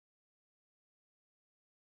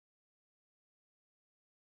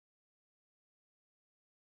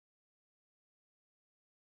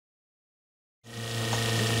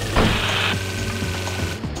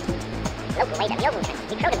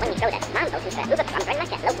만도수사 의극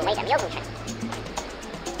완발마차 로그웨이드 묘부천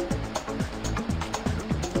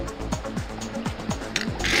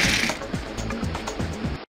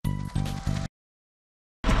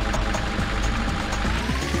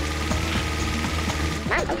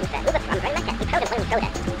만도수사 의극 완발마차 미끄러짐을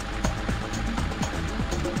쏘다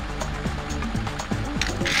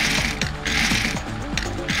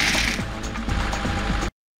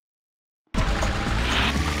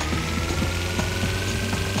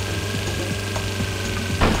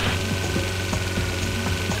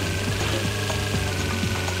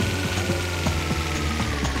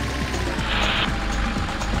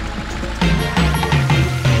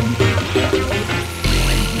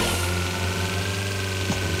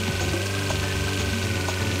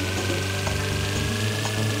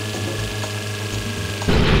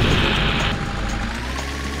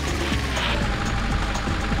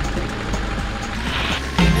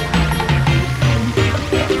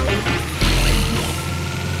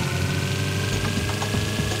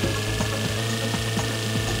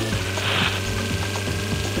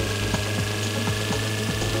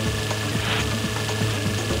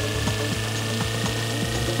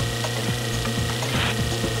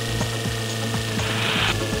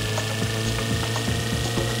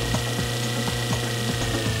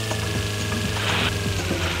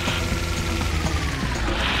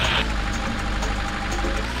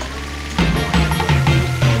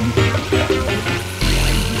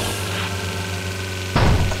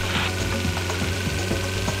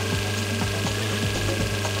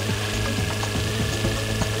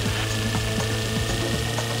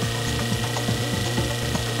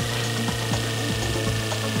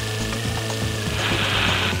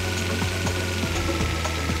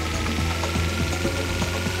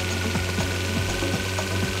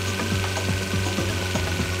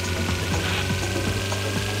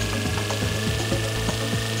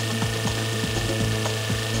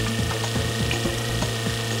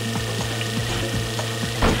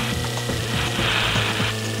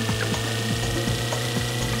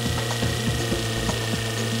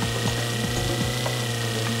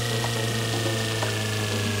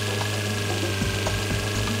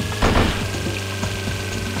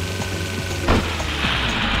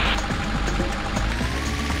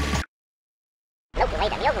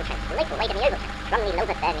strongly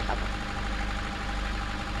loaded burning sulfur.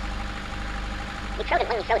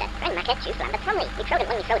 Mikrodium soda, brand market juice lamber strongly.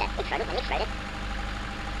 Mikrodium soda, mixed.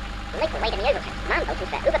 Liquid weight in the ocean, Mando to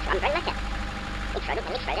set, Uber from brand market.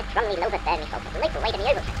 Mikrodium strongly loaded burning sulfur. Liquid weight in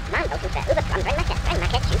the ocean, Mando to set, Uber from brand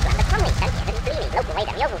market juice lamber strongly. Sensitive and creamy, local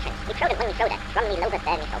weight in the ocean. Mikrodium soda, strongly loaded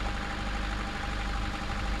burning sulfur.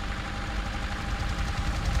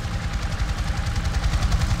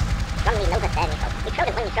 Strongly loaded burning sulfur.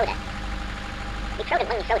 Mikrodium soda.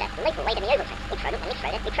 Mikrodium soda, liquid weight in the ocean.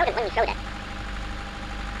 Mikrodium soda.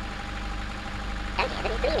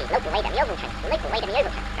 Sensitive and creamy, local weight in the ocean. Liquid weight in the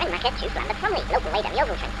ocean. Brand market juice lamber strongly, local weight in the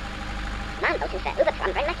ocean. Mando to set, Uber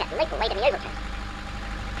from brand market, liquid weight in the ocean.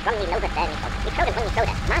 Strongly loaded burning sulfur. Mikrodium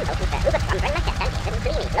soda, Mando to set, Uber from brand market, sensitive and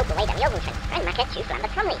creamy, local weight in the ocean. Brand market juice lamber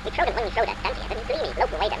strongly, Mikrodium soda, sensitive and creamy,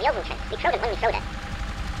 local weight in the ocean. Mikrodium soda.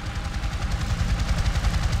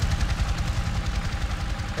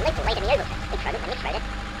 Liquid weight in the ocean.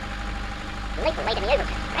 Liquid weight in the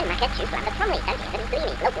ocean. Brand market juice lamber strongly, sensitive and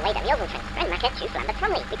creamy, local weight in the ocean. Brand market juice lamber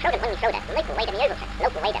strongly, Mikrodium soda, liquid weight in the ocean.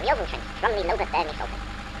 Local weight in the ocean. Strongly loaded burning sulfur.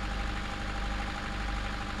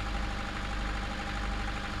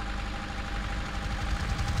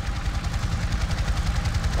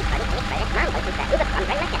 Mando to set, Uber from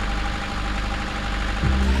brand market.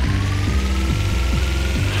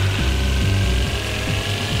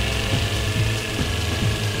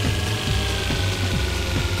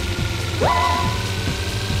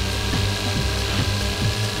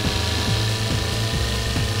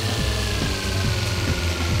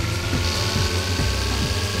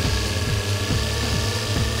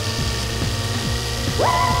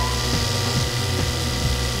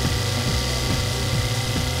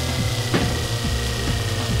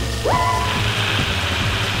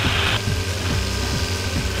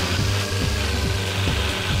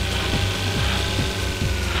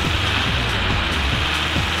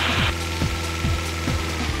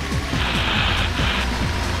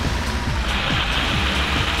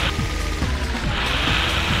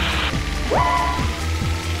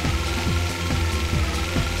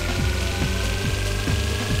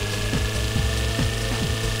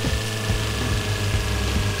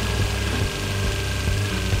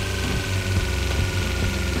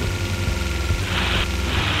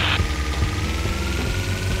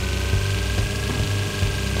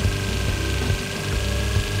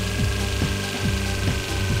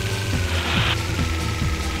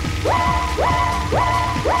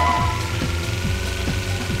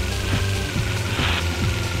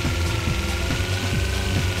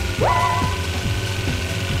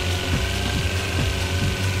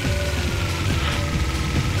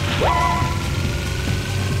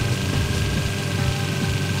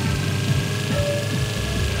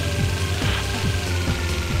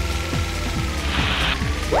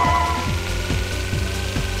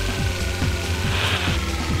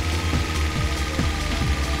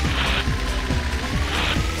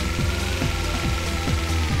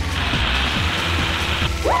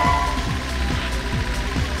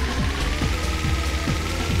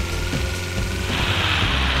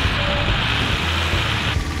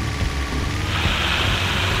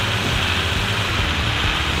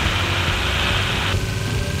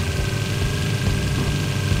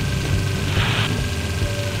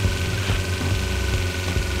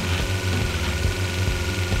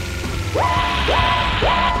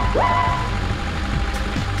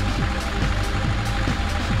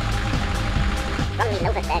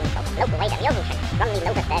 Übertransfermissopen, local radar Jovenchen, strongly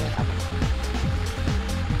Loverthermissopen.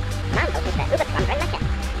 Maandotussen, Übertransfermissopen.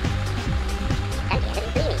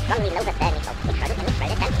 Tantieren Dreamy, strongly Loverthermissopen, mixed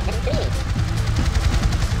Tantieren Dreamy.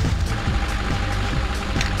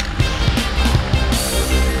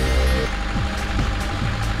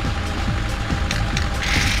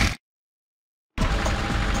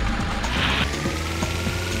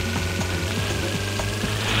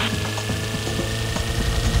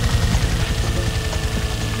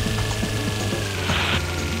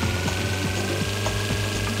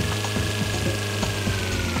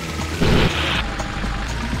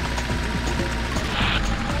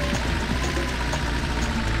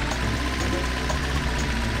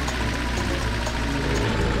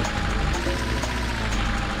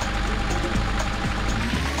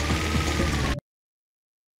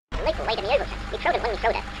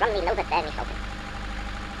 Strongly Loverthermissopen.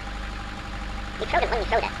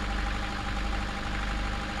 Mikrodisoda.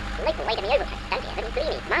 Liquid weight of the overtime. Tantieren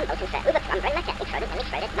Dreamy. Maandotussen, Übertransfermissopen.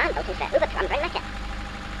 Mixed Maandotussen, Übertransfermissopen.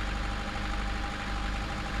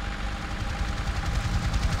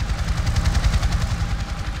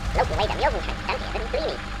 Local weight of the overtime. Tantieren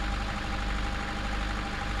Dreamy.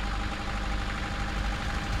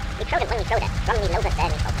 Mikrodisoda. Strongly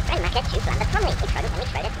Loverthermissopen. Brandmarket Tjusland strongly.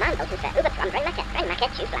 Mixed Maandotussen, Übertransfermissopen.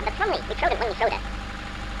 Brandmarket Tjusland strongly. Mikrodisoda.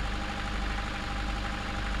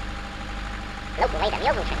 Local weight of the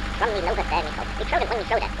overtime. Strongly Loverthermissopen.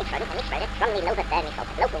 Mikrodisoda. Strongly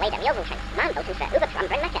Loverthermissopen. Local weight of the overtime. Maandotussen,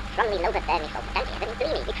 Übertransfermissopen. Strongly Loverthermissopen. Tantieren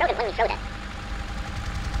Dreamy. Mikrodisoda.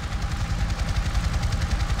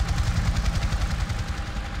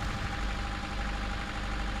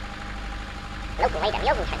 Local weight of the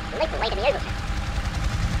overtime. Liquid weight of the overtime.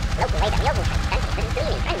 Local weight of the overtime. Tantieren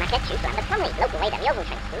Dreamy. Brandmarket Tjusland strongly. Local weight of the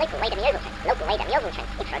overtime. Liquid weight of the overtime. Local weight of the overtime.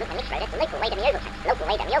 Mixed liquid weight of the overtime. Local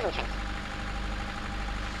weight of the overtime.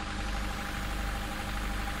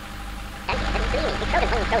 Tantieren Dreamy.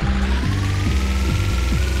 Mikrodisoda. Übertransfermissopen.